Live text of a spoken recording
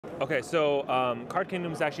Okay, so Card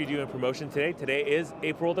Kingdom is actually doing a promotion today. Today is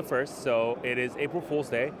April the 1st, so it is April Fool's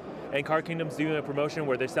Day. And Card Kingdom's doing a promotion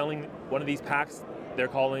where they're selling one of these packs. They're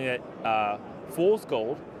calling it Fool's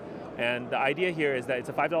Gold. And the idea here is that it's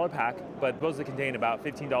a $5 pack, but supposed to contain about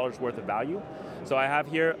 $15 worth of value. So I have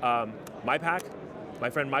here my pack,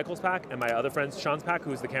 my friend Michael's pack, and my other friend Sean's pack,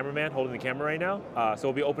 who's the cameraman holding the camera right now. So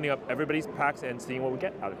we'll be opening up everybody's packs and seeing what we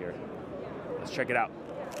get out of here. Let's check it out.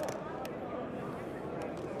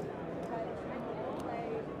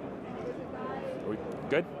 Are we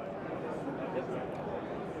good?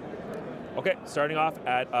 Okay, starting off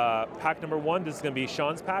at pack number 1. This is going to be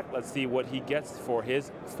Sean's pack. Let's see what he gets for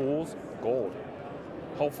his Fool's Gold.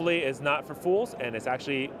 Hopefully it's not for fools and it's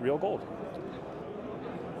actually real gold.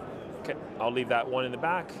 Okay, I'll leave that one in the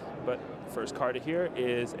back, but first card here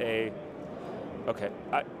is a, okay,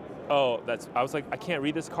 I was like, I can't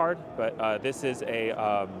read this card, but this is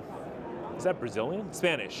a, is that Brazilian?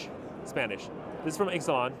 Spanish. This is from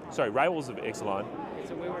Ixalan, sorry, Rivals of Ixalan. It's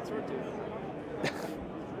a wayward sword too.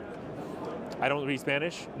 I don't read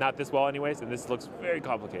Spanish, not this well anyways, and this looks very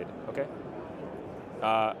complicated, okay?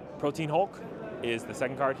 Protein Hulk is the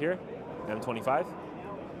second card here, M25.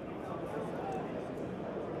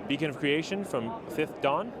 Beacon of Creation from Fifth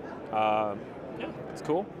Dawn. Yeah, it's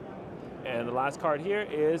cool. And the last card here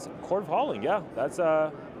is Court of Hauling. Yeah, that's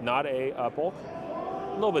not a bulk.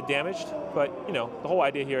 A little bit damaged, but you know, the whole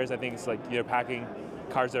idea here is I think it's like you're packing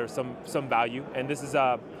cards that are some value. And this is,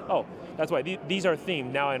 oh, that's why these are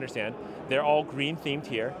themed, now I understand. They're all green themed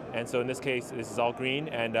here. And so in this case, this is all green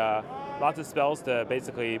and lots of spells to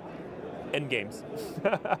basically end games,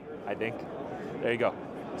 I think. There you go.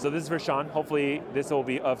 So this is for Sean. Hopefully this will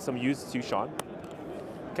be of some use to Sean.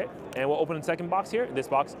 Okay, and we'll open the second box here. This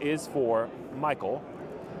box is for Michael.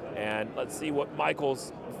 And let's see what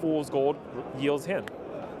Michael's Fool's Gold yields him.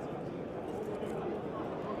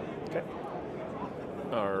 Okay.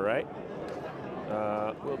 All right.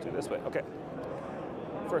 We'll do this way. Okay.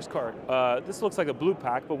 First card. This looks like a blue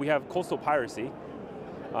pack, but we have Coastal Piracy.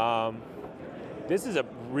 This is a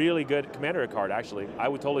really good commander card, actually. I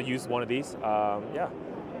would totally use one of these. Yeah.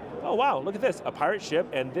 Oh, wow, look at this. A pirate ship,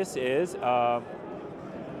 and this is,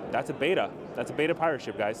 that's a beta. That's a beta pirate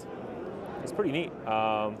ship, guys. It's pretty neat.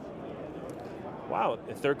 Wow,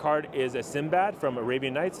 the third card is a Sinbad from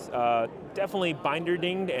Arabian Nights. Definitely binder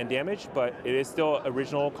dinged and damaged, but it is still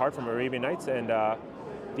original card from Arabian Nights, and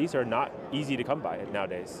these are not easy to come by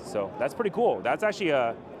nowadays. So that's pretty cool. That's actually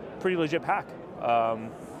a pretty legit pack.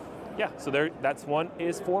 Yeah, so that's one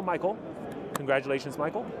is for Michael. Congratulations,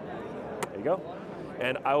 Michael. There you go.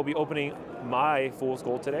 And I will be opening my Fool's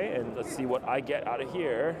Gold today, and let's see what I get out of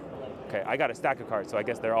here. Okay, I got a stack of cards, so I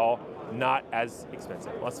guess they're all not as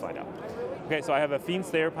expensive. Let's find out. Okay, so I have a Fiend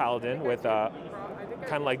Slayer Paladin with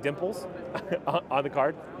kind of like dimples on the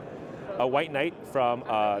card. A White Knight from,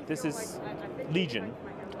 this is Legion.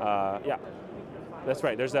 Yeah, that's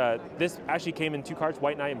right. There's this actually came in 2 cards,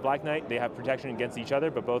 White Knight and Black Knight. They have protection against each other,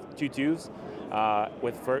 but both 2/2s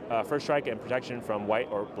with first strike and protection from white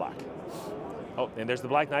or black. Oh, and there's the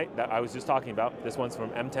Black Knight that I was just talking about. This one's from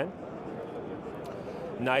M10.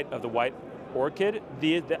 Knight of the White Orchid.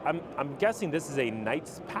 I'm guessing this is a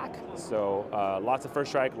Knight's pack. So lots of first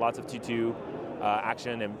strike, lots of 2/2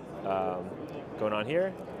 action and going on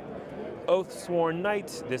here. Oathsworn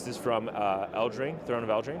Knight. This is from Eldring, Throne of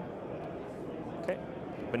Eldring. Okay.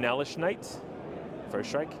 Benelish Knight. First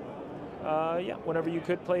strike. Yeah, whenever you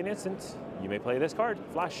could play an instant, you may play this card.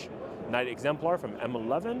 Flash. Knight Exemplar from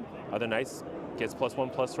M11. Other knights gets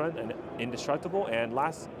 +1/+1 and indestructible. And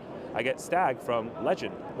last, I get Stag from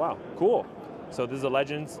Legend. Wow, cool. So this is a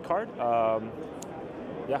Legends card.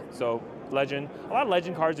 Yeah, so Legend. A lot of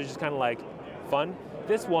Legend cards are just kind of like fun.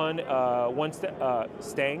 This one,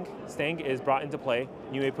 Stang is brought into play.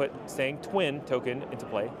 You may put Stang Twin token into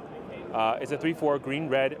play. It's a 3/4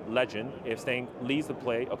 green-red Legend. If Stang leaves the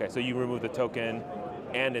play, okay, so you remove the token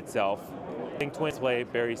and itself. Stang Twin play,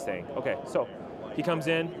 bury Stang. Okay, so he comes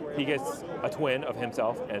in, he gets a twin of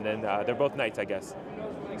himself, and then they're both knights, I guess.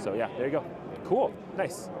 So yeah, there you go. Cool,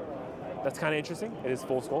 nice. That's kind of interesting. It is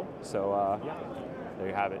Fool's Gold, so yeah, there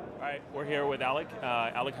you have it. All right, we're here with Alec.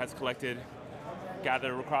 Alec has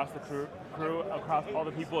gathered across the crew, across all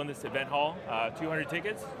the people in this event hall, 200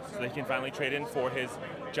 tickets, so they can finally trade in for his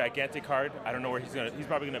gigantic card. I don't know where he's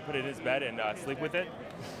probably gonna put it in his bed and sleep with it.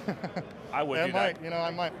 I would do that. You know,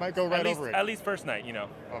 I might go right over it. At least first night, you know.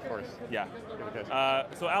 Of course. Yeah.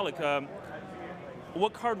 So Alec,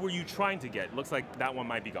 What card were you trying to get? Looks like that one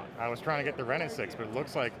might be gone. I was trying to get the Ren at 6, but it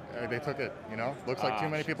looks like they took it, you know? Looks like too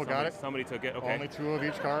many people got it. Somebody took it, okay. Only 2 of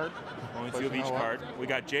each card. Only 2 of each card. We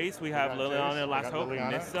got Jace, we have Liliana, Last Hope,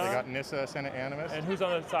 Nissa. We got Nissa, Senate Animus. And who's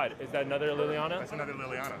on the other side? Is that another Liliana? That's another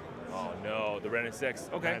Liliana. Oh no, the Ren at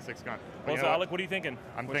 6. Okay. Ren at 6 gone. Well, so Alec, what are you thinking?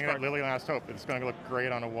 I'm thinking that Lily Last Hope. It's going to look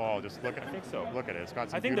great on a wall. Just look at it. I think so. Look at it. It's got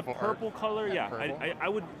some I think the beautiful purple art. color, yeah. I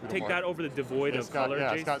would take that over the devoid of color.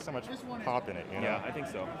 Yeah, Jace. it's got so much pop in it. You know? Yeah, I think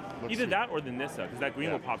so. Looks Either sweet. that or the Nissa, because that green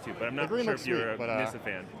will pop too. But I'm not sure if you're a Nissa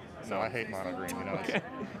fan. No, I hate mono green. You know. Okay.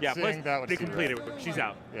 Yeah, plus they completed it. She's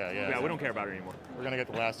out. Yeah. We don't care about her anymore. We're gonna get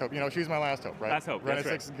the Last Hope. You know, she's my Last Hope, right? Last Hope. Ren at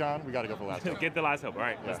 6 is gone. We got to go for Last Hope. Get the Last Hope. All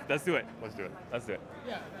right. Let's do it. Let's do it. Let's do it.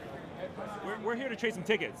 Yeah. We're here to trade some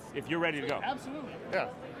tickets if you're ready to go. Absolutely. Yeah.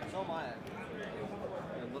 So am I. A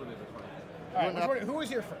little bit of fun. All right, who was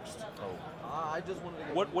here first? I just wanted to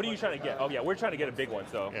get. What are you trying to get? Oh yeah, we're trying to get a big one.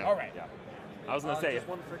 So. Yeah. All right. Yeah. I was gonna say. Just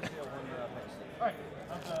one Friction, one All right.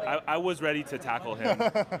 I was ready to tackle him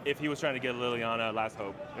if he was trying to get Liliana Last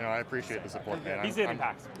Hope. You know, I appreciate the support, man. He's hitting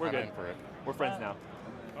packs. We're I'm good. in for it. We're friends now.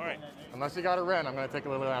 All right. Unless you got a Ren, I'm going to take a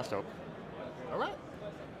little Last Hope. All right.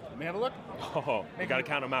 Let me have a look. Oh, you got to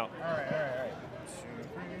count them out. All right. 2,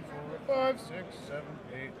 3, 4, 5, 6, 7,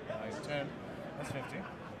 8, 9, 10. That's 50.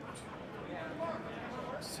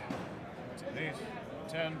 8,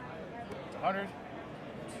 10, 100.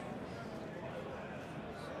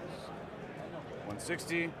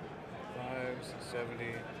 160, 5, 70,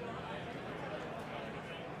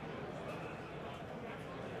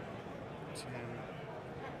 10,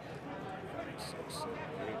 6, 7,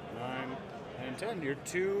 8, 9, and 10. You're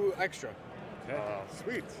 2 extra. Okay.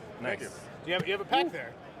 Sweet. Nice. Thank you. Do you have a pack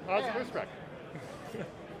there? Oh, it's a boost pack.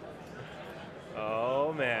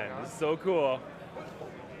 Oh man, this is so cool.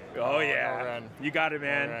 Oh yeah, Ren. You got it,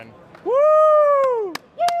 man. Ren. Woo! I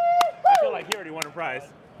feel like he already won a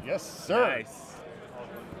prize. Yes, sir. Nice.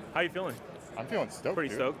 How you feeling? I'm feeling stoked. Pretty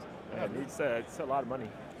dude. stoked. Yeah, it's a lot of money.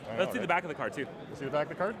 I Let's know, see the right? back of the card too. Let's see the back of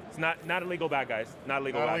the card. It's not illegal bag, guys. Not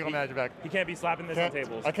illegal. Not illegal magic bag. He can't be slapping this on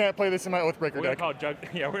tables. I can't play this in my Oathbreaker We're gonna deck. call judge.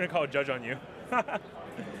 Yeah, we're gonna call a judge on you.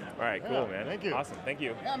 All right, cool, man. Thank you. Awesome, thank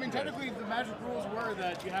you. Yeah, I mean, technically the Magic rules were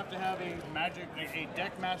that you have to have a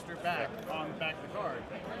deck master back on the back of the card.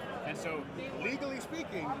 And so, legally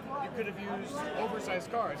speaking, you could have used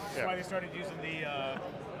oversized cards. That's why they started using the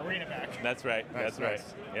arena back. That's right. Nice, That's right.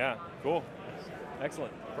 nice. Yeah, cool.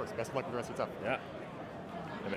 Excellent. Of course, best of luck with the rest of the stuff. Yeah.